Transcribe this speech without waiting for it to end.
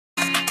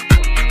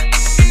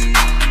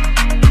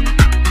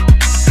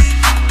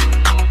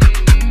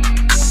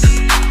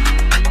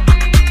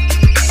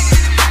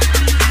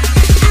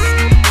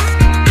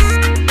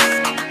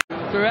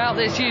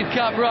this Youth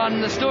Cup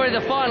run. The story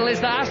of the final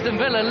is that Aston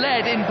Villa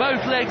led in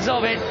both legs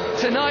of it.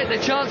 Tonight the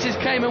chances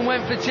came and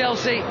went for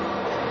Chelsea.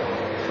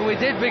 But we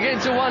did begin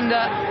to wonder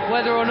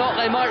whether or not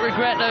they might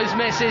regret those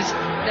misses.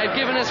 They've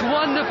given us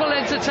wonderful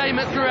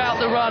entertainment throughout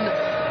the run.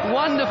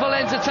 Wonderful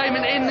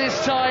entertainment in this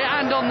tie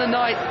and on the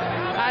night.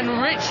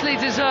 And richly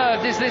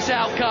deserved is this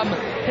outcome.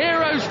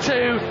 Heroes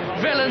 2,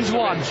 Villains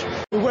 1.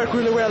 We work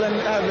really well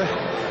and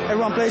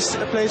everyone plays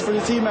for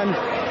the team, and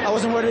I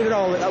wasn't worried at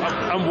all.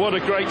 And what a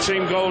great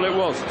team goal it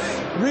was.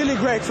 Really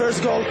great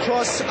first goal,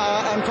 cross,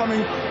 I'm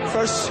coming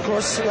first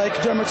cross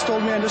like Dermot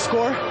told me, and the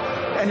score.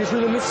 And it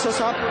really lifts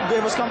us up,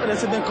 gave us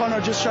confidence, and then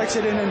Connor just strikes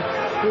it in and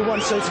we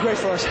won, so it's great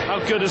for us. How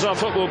good has our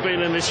football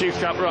been in this Youth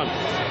Cup run?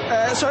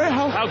 Sorry,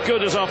 How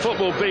good has our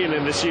football been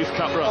in this Youth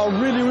Cup run? Oh,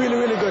 really, really,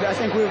 really good. I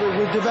think we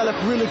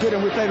developed really good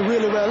and we played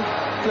really well,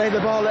 played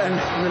the ball and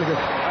really good.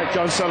 Right,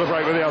 go and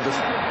celebrate with the others.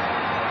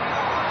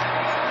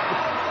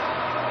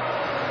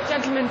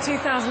 Gentlemen,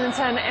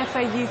 2010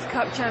 FA Youth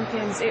Cup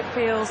champions, it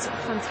feels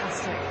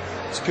fantastic.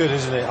 It's good,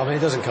 isn't it? I mean, it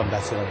doesn't come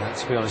better than that,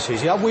 to be honest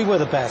with you. We were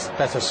the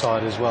better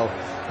side as well,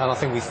 and I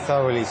think we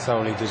thoroughly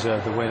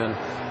deserved the win. And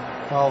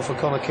for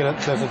Conor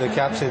Clifford, the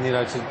captain, you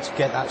know, to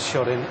get that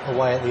shot in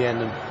away at the end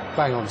and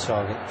bang on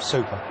target,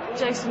 super.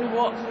 Jason,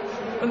 what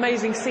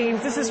amazing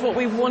scenes. This is what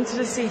we wanted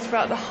to see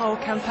throughout the whole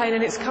campaign,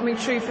 and it's coming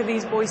true for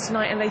these boys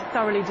tonight, and they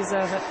thoroughly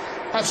deserve it.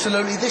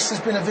 Absolutely, this has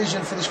been a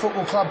vision for this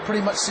football club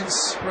pretty much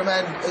since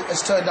Roman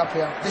has turned up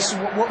here. This is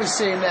what we're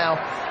seeing now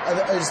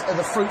are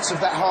the fruits of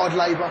that hard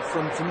labour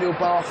from Neil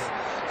Bath,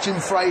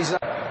 Jim Fraser.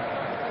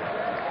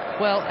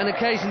 Well, an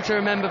occasion to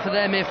remember for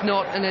them, if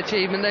not an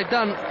achievement. They've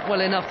done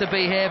well enough to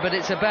be here, but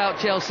it's about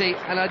Chelsea,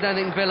 and I don't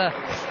think Villa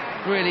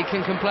really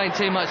can complain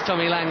too much.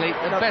 Tommy Langley,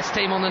 the best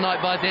team on the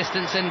night by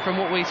distance, and from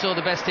what we saw,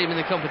 the best team in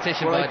the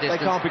competition by distance.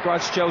 They can't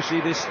begrudge Chelsea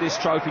this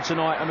trophy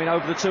tonight. I mean,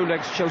 over the two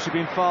legs, Chelsea have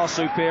been far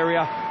superior.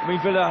 I mean,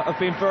 Villa have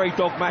been very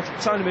dogmatic.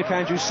 Tony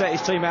McAndrews set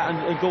his team out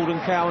and Gordon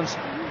Cowans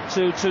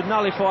to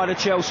nullify the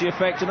Chelsea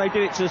effect, and they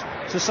did it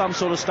to some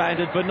sort of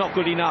standard, but not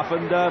good enough.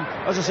 And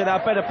as I said, our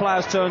better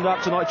players turned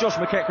up tonight. Josh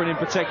McEachran in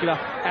particular,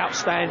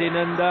 outstanding,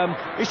 and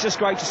it's just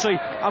great to see.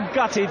 I'm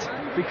gutted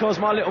because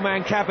my little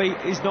man Cabby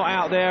is not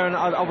out there, and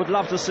I would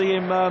love to see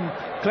him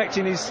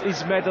collecting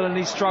his medal and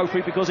his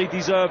trophy, because he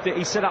deserved it.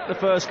 He set up the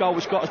first goal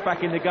which got us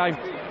back in the game.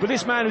 But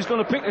this man who's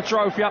going to pick the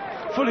trophy up,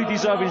 fully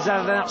deserving, is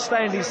an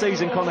outstanding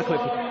season, Conor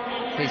Clifford.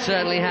 He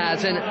certainly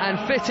has, and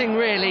fitting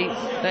really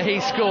that he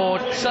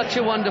scored such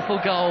a wonderful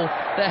goal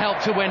that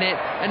helped to win it.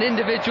 An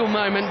individual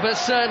moment, but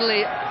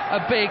certainly a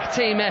big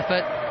team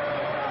effort.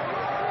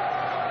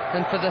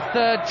 And for the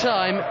third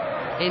time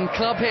in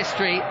club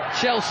history,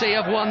 Chelsea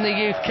have won the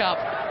Youth Cup.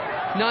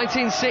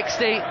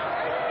 1960,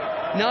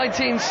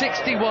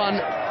 1961,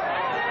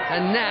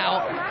 and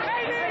now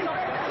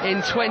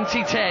in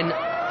 2010.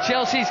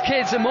 Chelsea's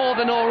kids are more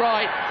than all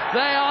right.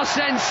 They are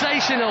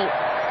sensational.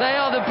 They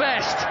are the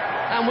best,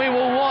 and we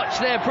will watch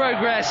their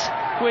progress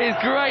with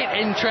great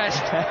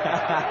interest.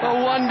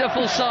 A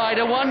wonderful side,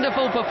 a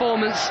wonderful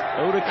performance,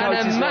 and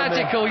a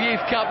magical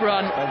Youth Cup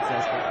run.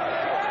 Fantastic.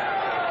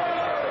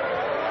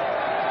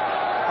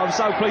 I'm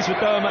so pleased with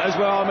Dermot as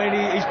well. I mean,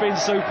 he's been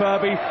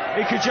superb. He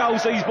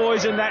cajoles these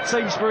boys, and that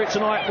team spirit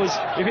tonight was,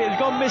 if it had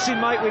gone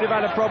missing, mate, we'd have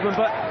had a problem.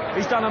 But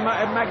he's done a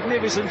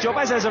magnificent job,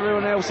 as has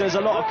everyone else. There's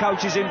a lot of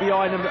coaches in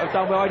behind them that have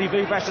done well. Eddie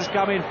Vivash has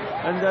come in,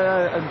 and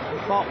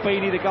Mark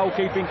Beanie, the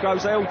goalkeeping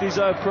coach. They all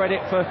deserve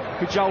credit for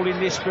cajoling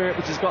this spirit,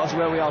 which has got us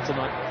where we are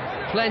tonight.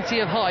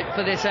 Plenty of hype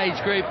for this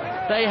age group.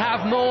 They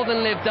have more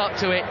than lived up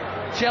to it.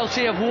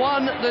 Chelsea have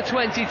won the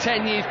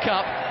 2010 Youth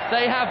Cup.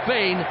 They have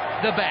been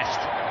the best.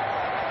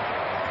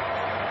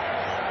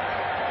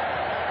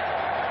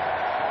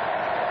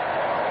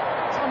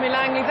 Tommy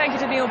Langley, thank you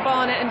to Neil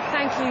Barnett, and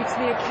thank you to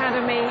the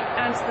Academy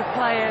and to the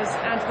players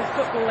and to the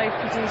football they've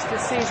produced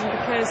this season,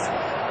 because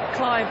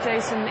Clive,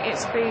 Jason,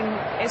 it's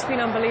been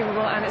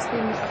unbelievable, and it's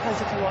been a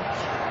pleasure to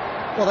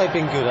watch. Well, they've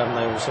been good, haven't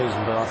they, all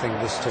season, but I think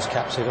this just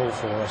caps it all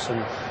for us.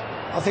 And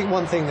I think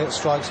one thing that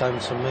strikes home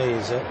to me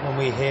is that when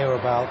we hear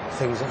about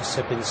things that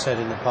have been said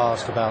in the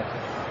past about,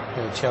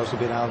 you know, Chelsea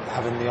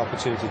having the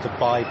opportunity to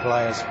buy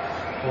players,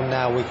 well,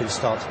 now we can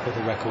start to put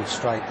the record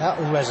straight. That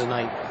will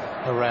resonate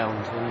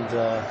around, and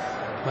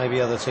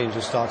maybe other teams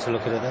will start to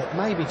look at it. That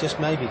maybe, just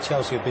maybe,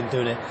 Chelsea have been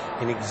doing it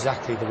in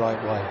exactly the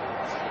right way.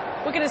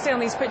 We're going to stay on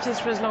these pitches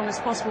for as long as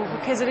possible,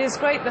 because it is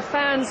great. The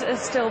fans are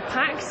still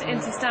packed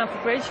into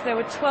Stamford Bridge. There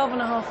were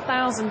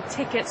 12,500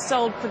 tickets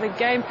sold for the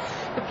game.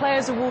 The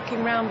players are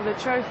walking around with a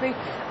trophy,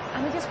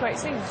 and they're just great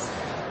scenes.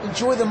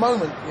 Enjoy the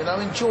moment, you know,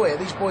 enjoy it.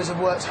 These boys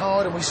have worked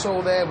hard, and we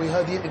saw there, we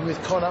heard the interview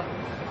with Connor,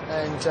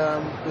 and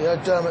we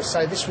heard Dermot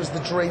say this was the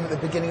dream at the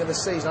beginning of the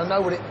season. I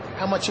know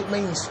how much it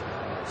means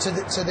to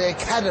the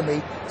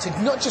Academy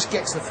to not just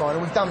get to the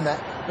final, we've done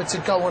that, but to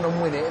go on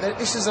and win it.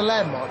 This is a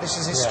landmark, this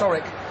is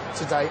historic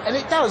today, and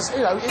it does,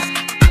 you know.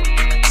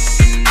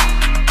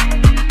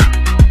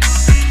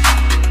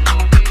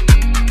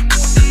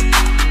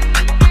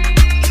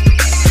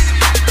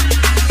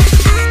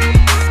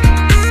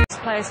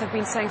 Players have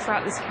been saying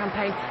throughout this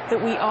campaign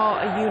that we are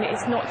a unit.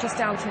 It's not just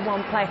down to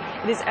one player.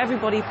 It is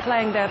everybody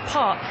playing their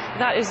part.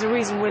 That is the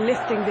reason we're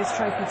lifting this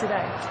trophy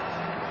today.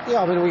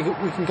 Yeah, I mean,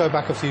 we can go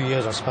back a few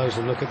years, I suppose,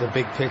 and look at the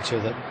big picture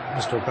that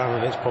Mr.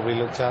 Abramovich probably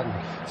looked at. And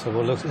so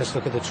let's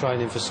look at the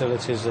training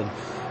facilities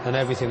and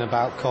everything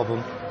about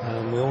Cobham.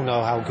 We all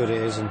know how good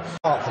it is, and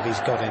the heart that he's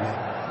got in it.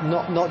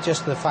 Not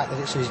just the fact that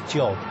it's his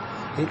job,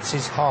 it's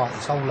his heart,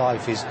 his whole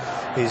life, his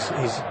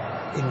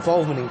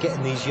involvement in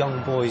getting these young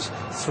boys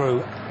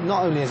through, not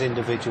only as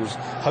individuals,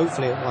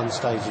 hopefully at one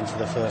stage into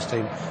the first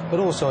team, but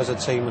also as a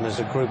team and as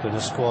a group and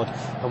a squad,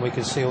 and we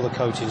can see all the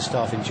coaching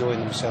staff enjoying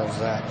themselves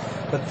there.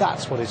 But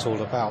that's what it's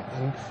all about,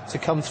 and to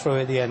come through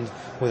at the end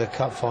with a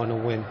cup final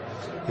win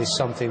is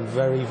something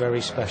very,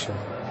 very special.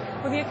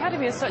 Well, the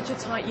academy is such a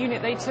tight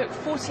unit. They took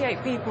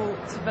 48 people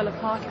to Villa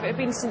Park. If it had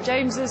been St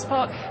James's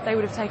Park, they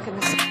would have taken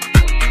the...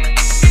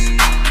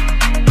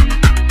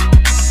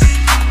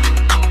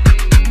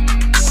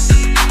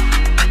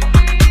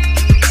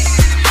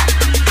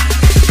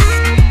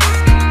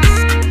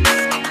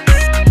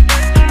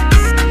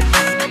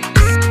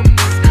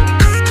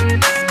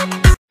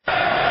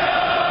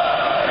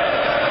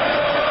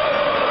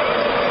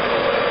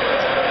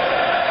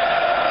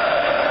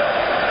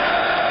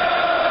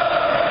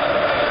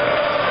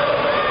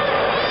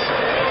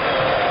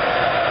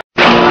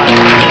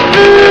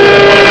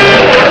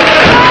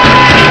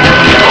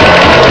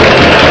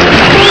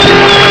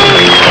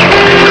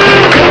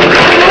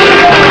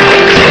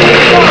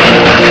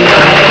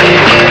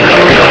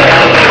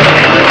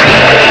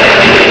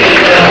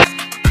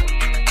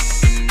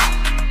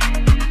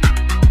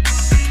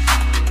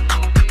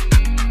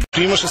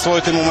 Имаше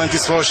своите моменти,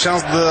 своя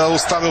шанс да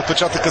остави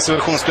отпечатъка си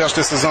върху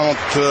настоящия сезон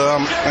от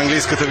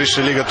английската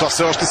висша лига. Това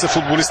все още са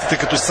футболистите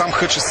като Сам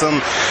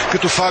Хъчесън,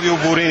 като Фабио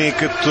Борини,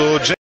 като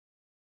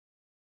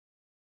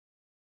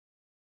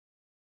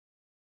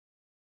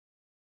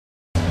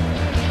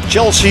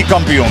Chelsea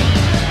kampioen.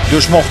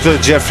 Dus mochten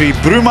Jeffrey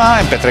Bruma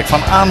en Patrick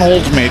van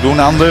Aanholt meedoen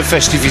aan de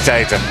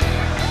festiviteiten.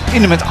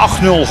 In de met 8-0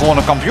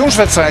 gewonnen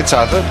kampioenswedstrijd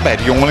zaten bij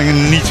de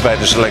jongelingen niet bij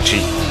de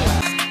selectie.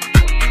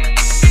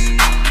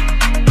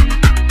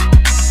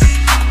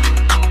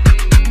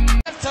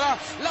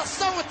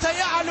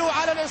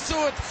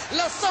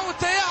 لا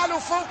الصوت يعلو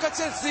فوق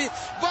تشيلسي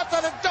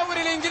بطل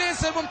الدوري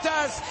الانجليزي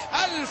الممتاز.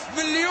 1000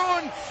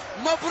 مليون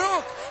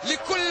مبروك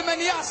لكل من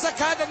يعشق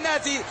هذا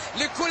النادي،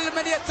 لكل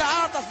من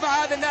يتعاطف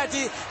مع هذا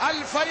النادي.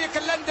 الفريق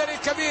اللندني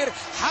الكبير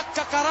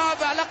حقق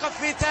رابع لقب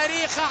في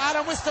تاريخه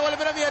على مستوى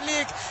البريمير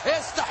ليج.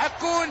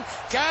 يستحقون،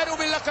 كانوا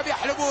باللقب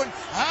يحلمون،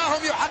 ها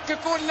هم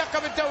يحققون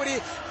لقب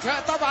الدوري.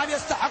 طبعا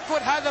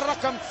يستحقون هذا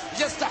الرقم،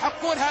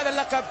 يستحقون هذا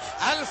اللقب.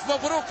 1000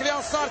 مبروك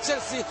لأنصار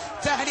تشيلسي.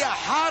 تهنئة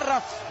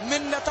حارة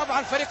من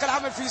طبعا فريق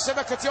العمل في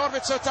شبكة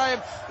يوربت شو تايم.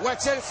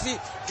 وتشيلسي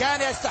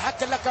كان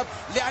يستحق اللقب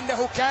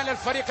لأنه كان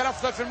الفريق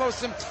الأفضل في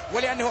الموسم،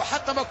 ولأنه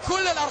حطم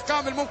كل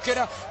الأرقام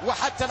الممكنة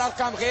وحتى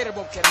الأرقام غير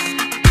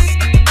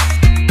الممكنة.